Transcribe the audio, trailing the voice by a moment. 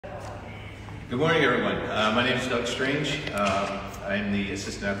Good morning, everyone. My name is Doug Strange. I'm the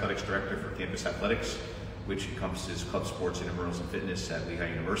Assistant Athletics Director for Campus Athletics, which encompasses club sports, intramurals, and fitness at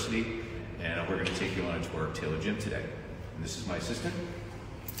Lehigh University. And we're going to take you on a tour of Taylor Gym today. And this is my assistant.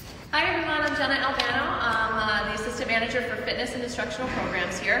 Hi everyone, I'm Genna Albano. I'm the Assistant Manager for Fitness and Instructional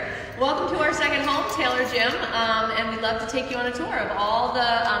Programs here. Welcome to our second home, Taylor Gym, and we'd love to take you on a tour of all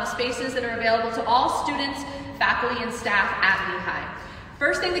the spaces that are available to all students, faculty, and staff at Lehigh.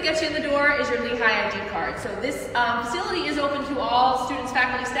 First thing that gets you in the door is your Lehigh ID card. So this facility is open to all students,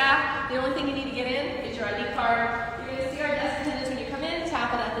 faculty, staff. The only thing you need to get in is your ID card. You're going to see our desk attendants when you come in,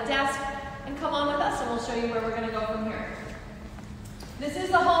 tap it at the desk, and come on with us and we'll show you where we're going to go from here. This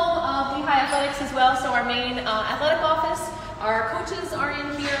is the home of Lehigh Athletics as well, so our main athletic office, our coaches are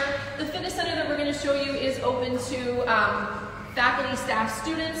in here. The fitness center that we're going to show you is open to faculty, staff,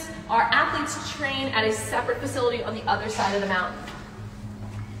 students. Our athletes train at a separate facility on the other side of the mountain.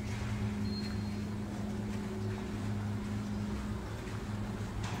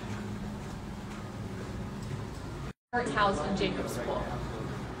 It's housed in Jacob's Pool.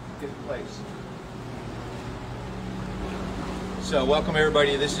 Good place. So welcome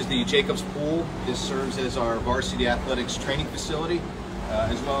everybody, this is the Jacob's Pool. This serves as our varsity athletics training facility,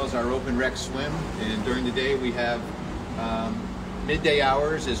 as well as our open rec swim. And during the day we have midday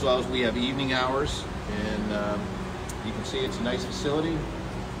hours, as well as we have evening hours. And you can see it's a nice facility,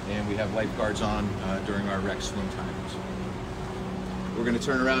 and we have lifeguards on during our rec swim times. We're going to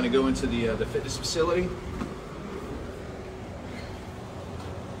turn around and go into the fitness facility.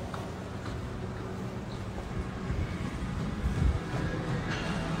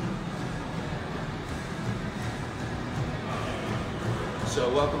 So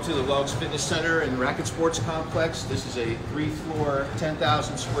welcome to the Welks Fitness Center and Racket Sports Complex. This is a 3-floor,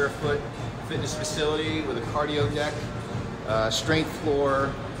 10,000 square foot fitness facility with a cardio deck, strength floor,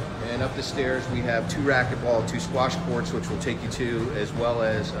 and up the stairs we have 2 racquetball, 2 squash courts, which we'll take you to, as well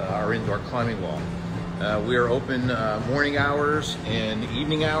as our indoor climbing wall. We are open morning hours and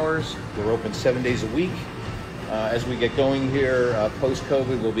evening hours. We're open 7 days a week. As we get going here,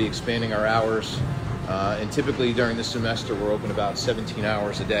 post-COVID, we'll be expanding our hours. And typically during the semester, we're open about 17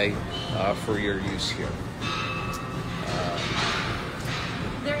 hours a day for your use here.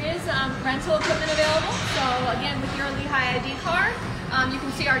 There is rental equipment available. So again, with your Lehigh ID card, you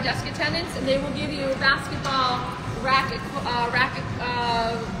can see our desk attendants, and they will give you basketball, rackets,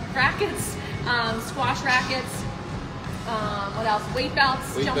 squash rackets, what else? Weight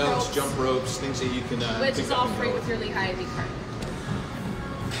belts, jump ropes, things that you can which is all free with your Lehigh ID card.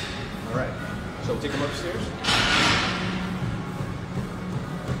 All right. So we'll take them upstairs.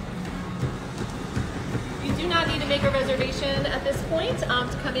 You do not need to make a reservation at this point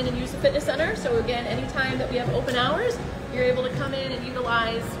to come in and use the fitness center. So again, anytime that we have open hours, you're able to come in and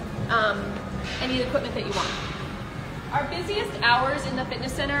utilize any of the equipment that you want. Our busiest hours in the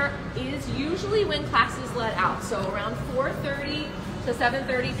fitness center is usually when classes let out. So around 4:30 to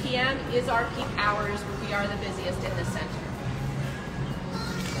 7:30 p.m. is our peak hours when we are the busiest in the center.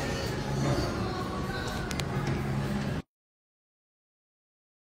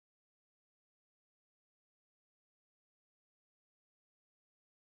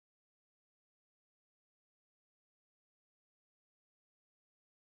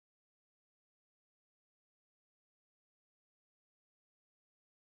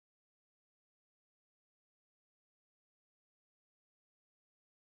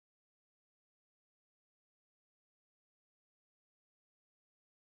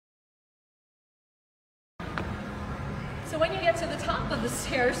 So when you get to the top of the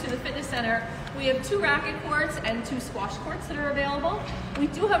stairs to the fitness center, we have 2 racket courts and 2 squash courts that are available. We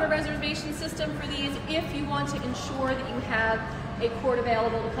do have a reservation system for these if you want to ensure that you have a court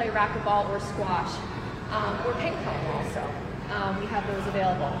available to play racquetball or squash, or ping pong also. We have those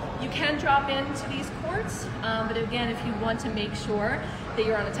available. You can drop into these courts, but again, if you want to make sure that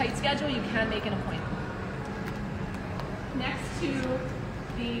you're on a tight schedule, you can make an appointment. Next to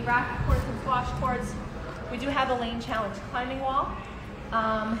the racket courts and squash courts, we do have a lane challenge climbing wall.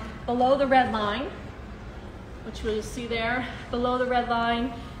 Below the red line, which you'll see there, below the red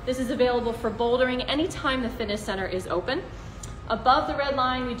line, this is available for bouldering anytime the fitness center is open. Above the red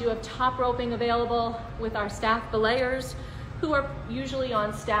line, we do have top roping available with our staff belayers, who are usually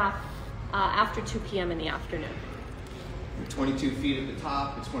on staff after 2 p.m. in the afternoon. We're 22 feet at the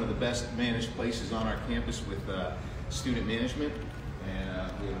top. It's one of the best managed places on our campus with student management,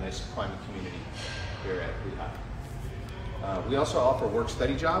 and we have a nice climbing community here at Lehigh. We also offer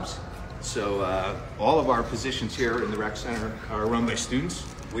work-study jobs. So all of our positions here in the rec center are run by students.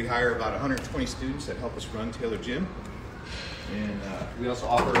 We hire about 120 students that help us run Taylor Gym. And we also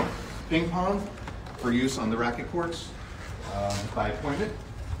offer ping pong for use on the racket courts by appointment.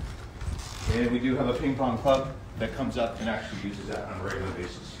 And we do have a ping pong club that comes up and actually uses that on a regular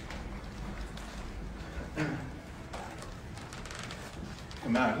basis.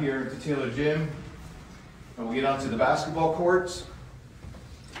 Come out here to Taylor Gym, and we'll get onto the basketball courts.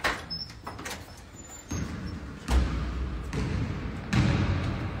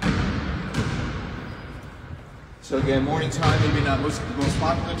 So again, morning time, maybe not the most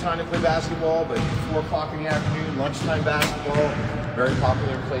popular time to play basketball, but 4 o'clock in the afternoon, lunchtime basketball, very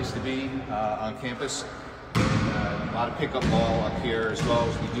popular place to be on campus. A lot of pickup ball up here, as well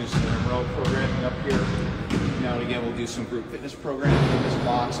as we do some intramural programming up here. Now and again, we'll do some group fitness programming in this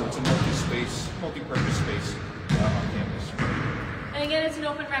block, so it's a multi-purpose space on campus. And again, it's an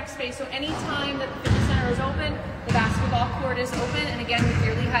open rec space, so anytime that the fitness center is open, the basketball court is open, and again, with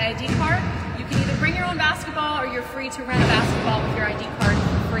your Lehigh ID card, you can either bring your own basketball or you're free to rent a basketball with your ID card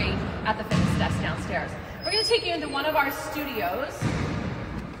for free at the fitness desk downstairs. We're going to take you into one of our studios.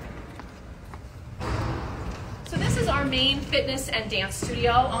 So this is our main fitness and dance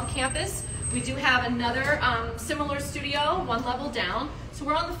studio on campus. We do have another similar studio, 1 level down. So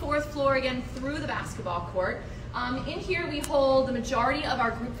we're on the 4th floor again through the basketball court. In here we hold the majority of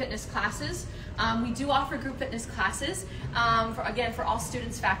our group fitness classes. We do offer group fitness classes, for all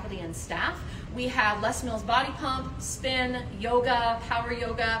students, faculty, and staff. We have Les Mills body pump, spin, yoga, power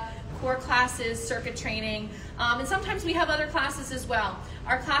yoga, core classes, circuit training, and sometimes we have other classes as well.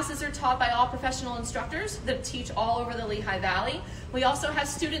 Our classes are taught by all professional instructors that teach all over the Lehigh Valley. We also have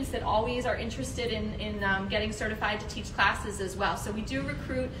students that always are interested in getting certified to teach classes as well. So we do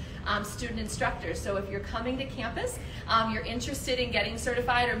recruit student instructors. So if you're coming to campus, you're interested in getting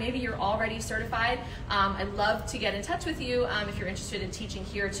certified, or maybe you're already certified, I'd love to get in touch with you if you're interested in teaching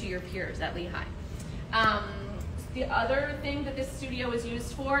here to your peers at Lehigh. The other thing that this studio is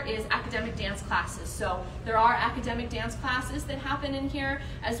used for is academic dance classes. So there are academic dance classes that happen in here,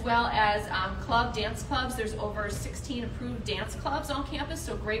 as well as dance clubs. There's over 16 approved dance clubs on campus,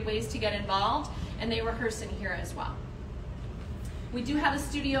 so great ways to get involved, and they rehearse in here as well. We do have a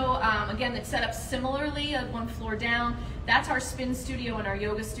studio, again, that's set up similarly, 1 floor down. That's our spin studio and our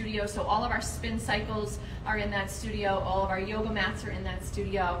yoga studio, so all of our spin cycles are in that studio, all of our yoga mats are in that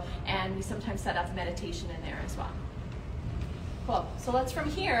studio, and we sometimes set up meditation in there as well. Cool. So let's, from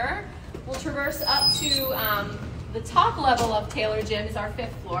here, we'll traverse up to the top level of Taylor Gym is our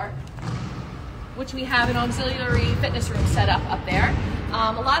 5th floor, which we have an auxiliary fitness room set up there.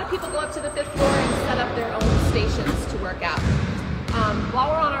 A lot of people go up to the 5th floor and set up their own stations to work out. While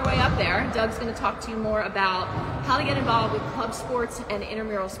we're on our way up there, Doug's going to talk to you more about how to get involved with club sports and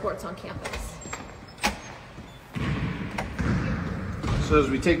intramural sports on campus. So as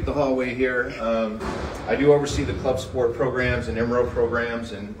we take the hallway here, I do oversee the club sport programs and intramural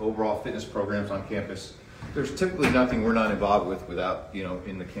programs and overall fitness programs on campus. There's typically nothing we're not involved with without,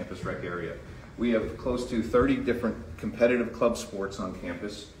 in the campus rec area. We have close to 30 different competitive club sports on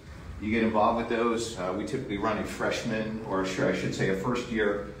campus. You get involved with those. We typically run a freshman, or I should say a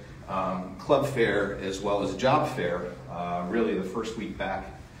first-year club fair, as well as a job fair, really the first week back,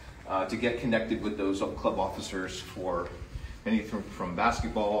 to get connected with those club officers for anything from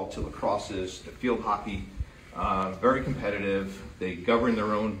basketball to lacrosses to field hockey. Very competitive. They govern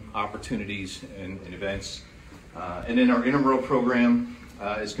their own opportunities and events. And then our intramural program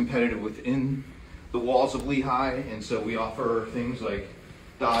is competitive within the walls of Lehigh, and so we offer things like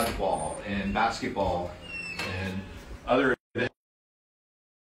dodgeball and basketball and other events.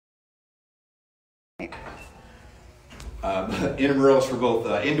 Intramurals for both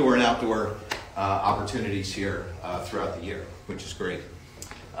indoor and outdoor opportunities here throughout the year, which is great.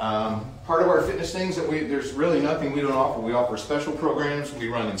 Part of our fitness things that there's really nothing we don't offer. We offer special programs. We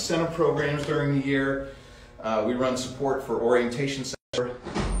run incentive programs during the year. We run support for orientation center,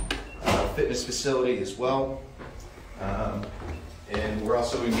 fitness facility as well. And we're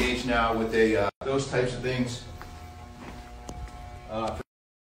also engaged now with those types of things.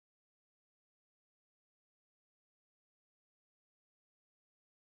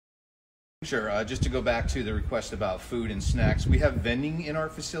 Sure, just to go back to the request about food and snacks, we have vending in our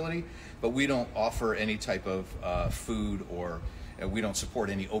facility, but we don't offer any type of food, or we don't support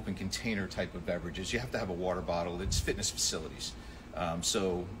any open container type of beverages. You have to have a water bottle. It's fitness facilities.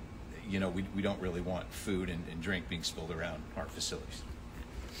 So we don't really want food and drink being spilled around our facilities.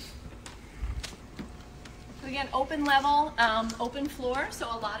 So again, open level, open floor. So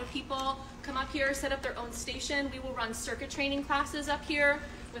a lot of people come up here, set up their own station. We will run circuit training classes up here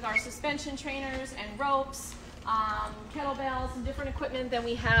with our suspension trainers and ropes, kettlebells, and different equipment than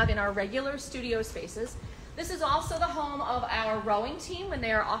we have in our regular studio spaces. This is also the home of our rowing team when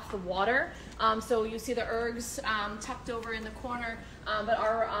they are off the water. So you see the ergs tucked over in the corner, but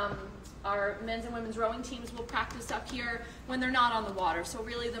our men's and women's rowing teams will practice up here when they're not on the water. So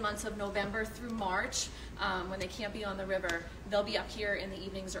really the months of November through March, when they can't be on the river, they'll be up here in the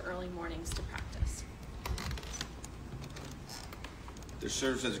evenings or early mornings to practice. This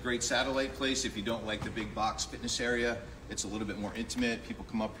serves as a great satellite place if you don't like the big box fitness area. It's a little bit more intimate. People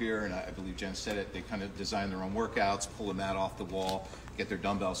come up here, and I believe Jen said it, they kind of design their own workouts, pull a mat off the wall, get their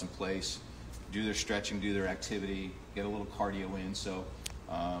dumbbells in place, do their stretching, do their activity, get a little cardio in. So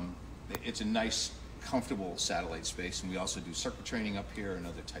it's a nice, comfortable satellite space, and we also do circuit training up here and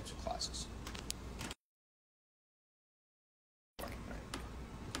other types of classes.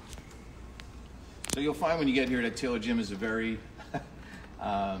 So you'll find when you get here that Taylor Gym is a very,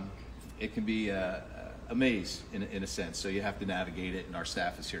 it can be a maze in a sense. So you have to navigate it, and our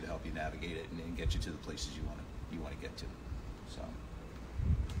staff is here to help you navigate it and get you to the places you want to get to. So.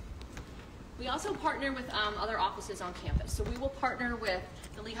 We also partner with other offices on campus. So we will partner with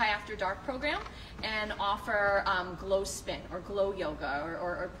the Lehigh After Dark program and offer glow spin or glow yoga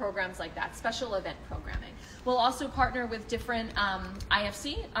or programs like that, special event programming. We'll also partner with different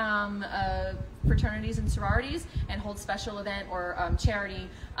IFC fraternities and sororities and hold special event or charity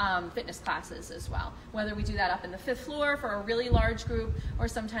fitness classes as well. Whether we do that up in the 5th floor for a really large group or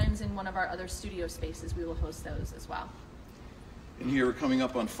sometimes in one of our other studio spaces, we will host those as well. And here we're coming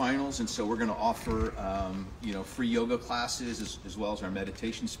up on finals, and so we're going to offer, free yoga classes as well as our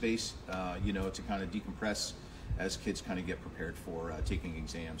meditation space, to kind of decompress as kids kind of get prepared for taking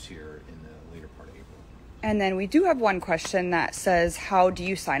exams here in the later part of April. And then we do have one question that says, how do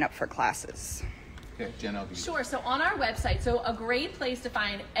you sign up for classes? Okay, Jen, I'll give you. Sure. So on our website, so a great place to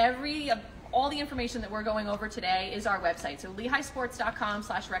find all the information that we're going over today is our website. So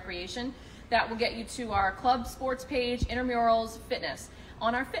lehighsports.com/recreation. That will get you to our club sports page, intramurals, fitness.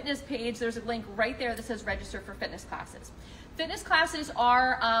 On our fitness page, there's a link right there that says register for fitness classes. Fitness classes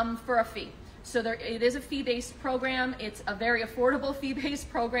are for a fee. So it is a fee-based program. It's a very affordable fee-based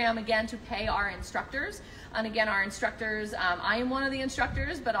program, again, to pay our instructors. And again, our instructors, I am one of the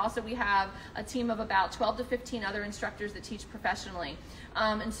instructors, but also we have a team of about 12 to 15 other instructors that teach professionally.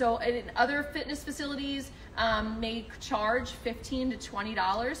 And so other fitness facilities may charge $15 to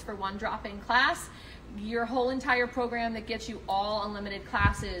 $20 for one drop-in class. Your whole entire program that gets you all unlimited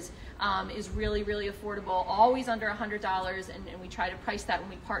classes is really, really affordable, always under $100, and we try to price that when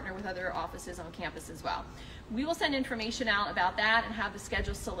we partner with other offices on campus as well. We will send information out about that and have the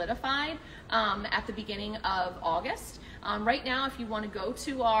schedule solidified at the beginning of August. Right now, if you want to go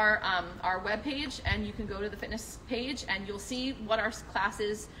to our webpage, and you can go to the fitness page, and you'll see what our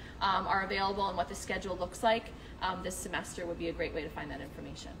classes are available and what the schedule looks like. This semester would be a great way to find that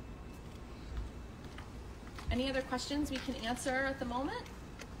information. Any other questions we can answer at the moment?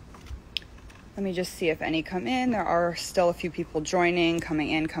 Let me just see if any come in. There are still a few people joining, coming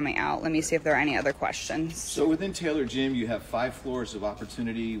in, coming out. Let me see if there are any other questions. So within Taylor Gym, you have 5 floors of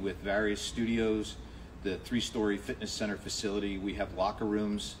opportunity with various studios, the 3-story fitness center facility. We have locker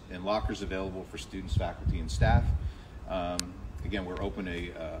rooms and lockers available for students, faculty, and staff. Again, we're open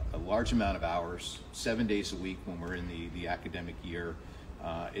a large amount of hours, 7 days a week when we're in the academic year.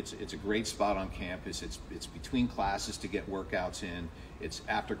 It's a great spot on campus. It's between classes to get workouts in. It's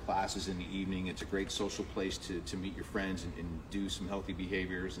after classes in the evening. It's a great social place to meet your friends and do some healthy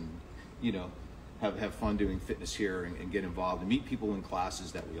behaviors and, have fun doing fitness here and get involved and meet people in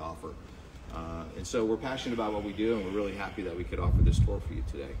classes that we offer. And so we're passionate about what we do, and we're really happy that we could offer this tour for you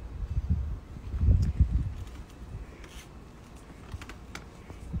today.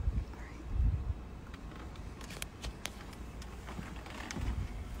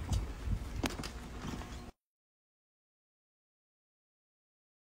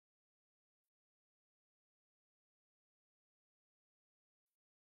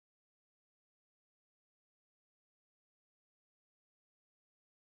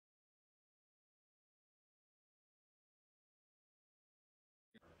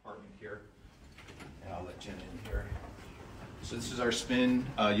 Apartment here, and I'll let Jen in here. So this is our spin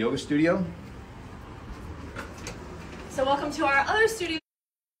yoga studio. So welcome to our other studio.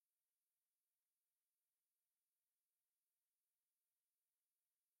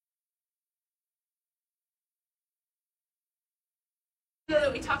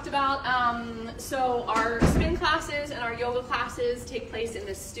 That we talked about. So our spin classes and our yoga classes take place in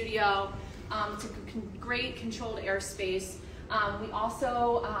this studio. It's a great controlled airspace. We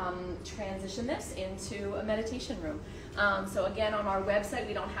also transition this into a meditation room. So again, on our website,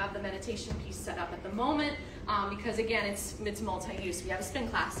 we don't have the meditation piece set up at the moment because again, it's multi-use. We have a spin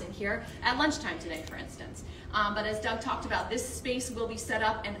class in here at lunchtime today, for instance. But as Doug talked about, this space will be set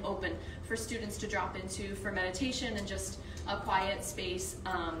up and open for students to drop into for meditation and just a quiet space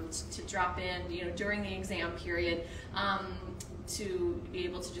to drop in, you know, during the exam period. To be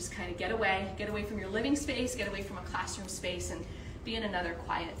able to just kind of get away from your living space, get away from a classroom space, and be in another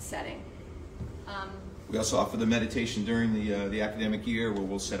quiet setting. We also offer the meditation during the academic year, where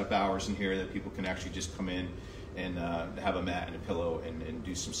we'll set up hours in here that people can actually just come in and have a mat and a pillow and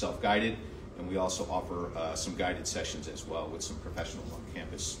do some self-guided. And we also offer some guided sessions as well with some professionals on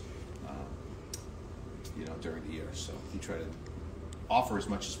campus, you know, during the year. So we try to offer as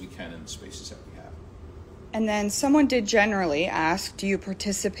much as we can in the spaces that we have. And then someone did generally ask, do you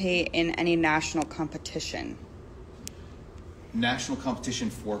participate in any national competition? National competition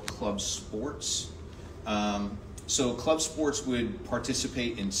for club sports. So club sports would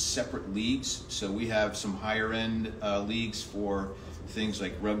participate in separate leagues. So we have some higher end leagues for things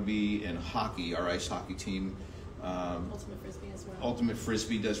like rugby and hockey. Our ice hockey team, Ultimate Frisbee as well. Ultimate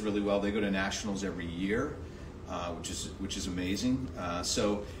Frisbee does really well. They go to nationals every year, which is amazing.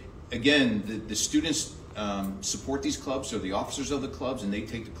 So again, the students support these clubs, or the officers of the clubs, and they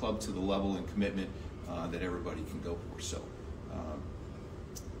take the club to the level and commitment that everybody can go for. So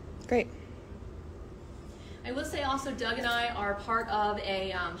great. I will say also, Doug and I are part of a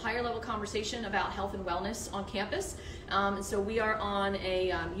higher level conversation about health and wellness on campus. And so we are on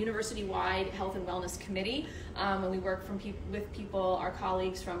a university-wide health and wellness committee, and we work with people, our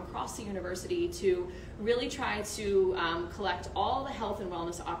colleagues from across the university, to really try to collect all the health and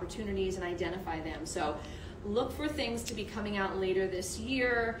wellness opportunities and identify them. So look for things to be coming out later this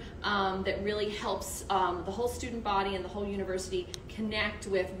year that really helps the whole student body and the whole university connect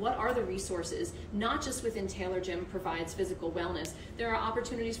with what are the resources, not just within Taylor Gym provides physical wellness. There are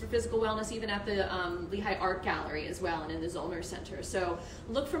opportunities for physical wellness even at the Lehigh Art Gallery as well, and in the Zollner Center. So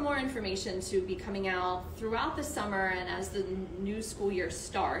look for more information to be coming out throughout the summer and as the new school year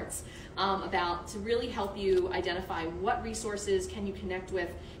starts to really help you identify what resources can you connect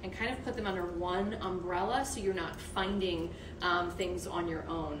with and kind of put them under one umbrella so you're not finding things on your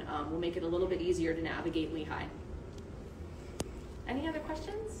own. We'll make it a little bit easier to navigate Lehigh. Any other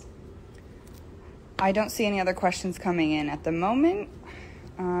questions? I don't see any other questions coming in at the moment.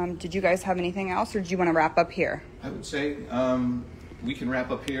 Did you guys have anything else, or do you want to wrap up here? I would say we can wrap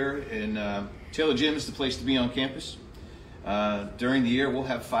up here, and Taylor Gym is the place to be on campus. During the year, we'll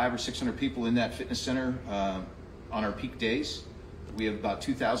have 500 or 600 people in that fitness center on our peak days. We have about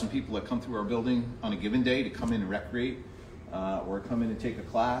 2,000 people that come through our building on a given day to come in and recreate, or come in and take a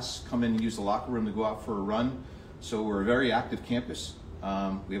class, come in and use the locker room to go out for a run. So we're a very active campus.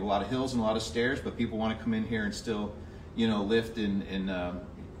 We have a lot of hills and a lot of stairs, but people want to come in here and still, you know, lift and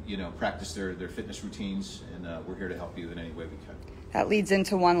you know, practice their fitness routines, and we're here to help you in any way we can. That leads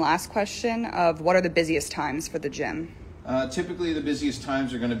into one last question of what are the busiest times for the gym? Typically the busiest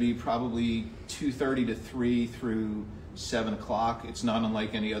times are going to be probably 2:30 to 3 through 7 o'clock. It's not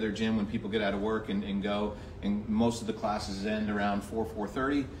unlike any other gym when people get out of work and go, and most of the classes end around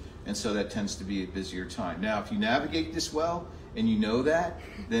 4:30, and so that tends to be a busier time. Now, if you navigate this well and you know that,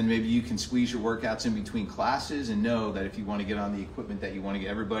 then maybe you can squeeze your workouts in between classes and know that if you want to get on the equipment that you want to get,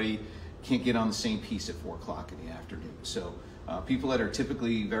 everybody can't get on the same piece at 4 o'clock in the afternoon. So people that are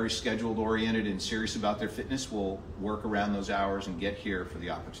typically very scheduled oriented and serious about their fitness will work around those hours and get here for the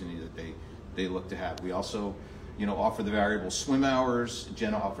opportunity that they look to have. We also, you know, offer the variable swim hours.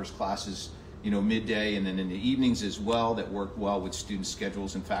 Genna offers classes, you know, midday and then in the evenings as well that work well with student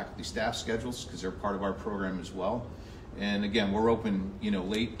schedules and faculty staff schedules because they're part of our program as well. And again, we're open, you know,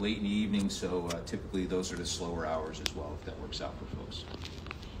 late in the evening, so typically those are the slower hours as well, if that works out for folks.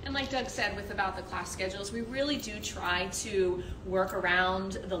 And like Doug said about the class schedules, we really do try to work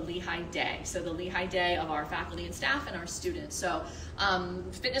around the Lehigh day. So the Lehigh day of our faculty and staff and our students. So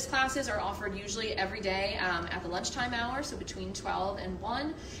fitness classes are offered usually every day at the lunchtime hour, so between 12 and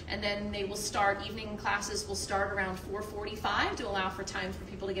 1. And then they will start, evening classes will start around 4:45 to allow for time for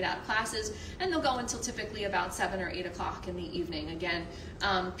people to get out of classes. And they'll go until typically about 7 or 8 o'clock in the evening. Again,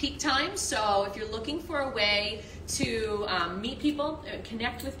 peak time. So if you're looking for a way to meet people,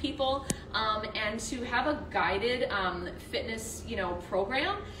 connect with people, and to have a guided fitness, you know,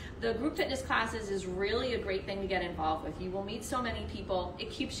 program, The group fitness classes is really a great thing to get involved with. You will meet so many people. It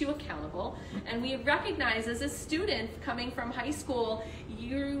keeps you accountable. And we recognize as a student coming from high school,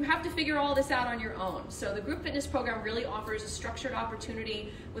 you have to figure all this out on your own. So the group fitness program really offers a structured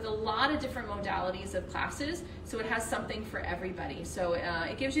opportunity with a lot of different modalities of classes. So it has something for everybody. So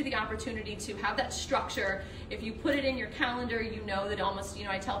it gives you the opportunity to have that structure. If you put it in your calendar, you know that almost,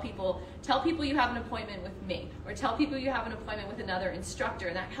 I tell people you have an appointment with me, or tell people you have an appointment with another instructor,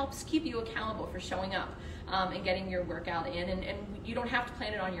 and that helps keep you accountable for showing up and getting your workout in, and you don't have to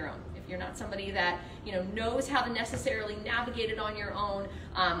plan it on your own. If you're not somebody that knows how to necessarily navigate it on your own,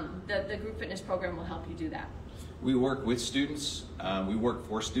 the group fitness program will help you do that. We work with students. We work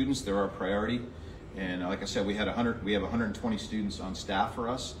for students. They're our priority. And like I said, we have 120 students on staff for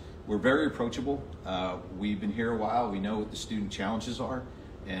us. We're very approachable. We've been here a while. We know what the student challenges are,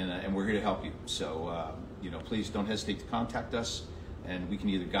 and we're here to help you. So please don't hesitate to contact us, and we can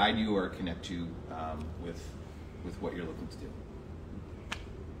either guide you or connect you with what you're looking to do.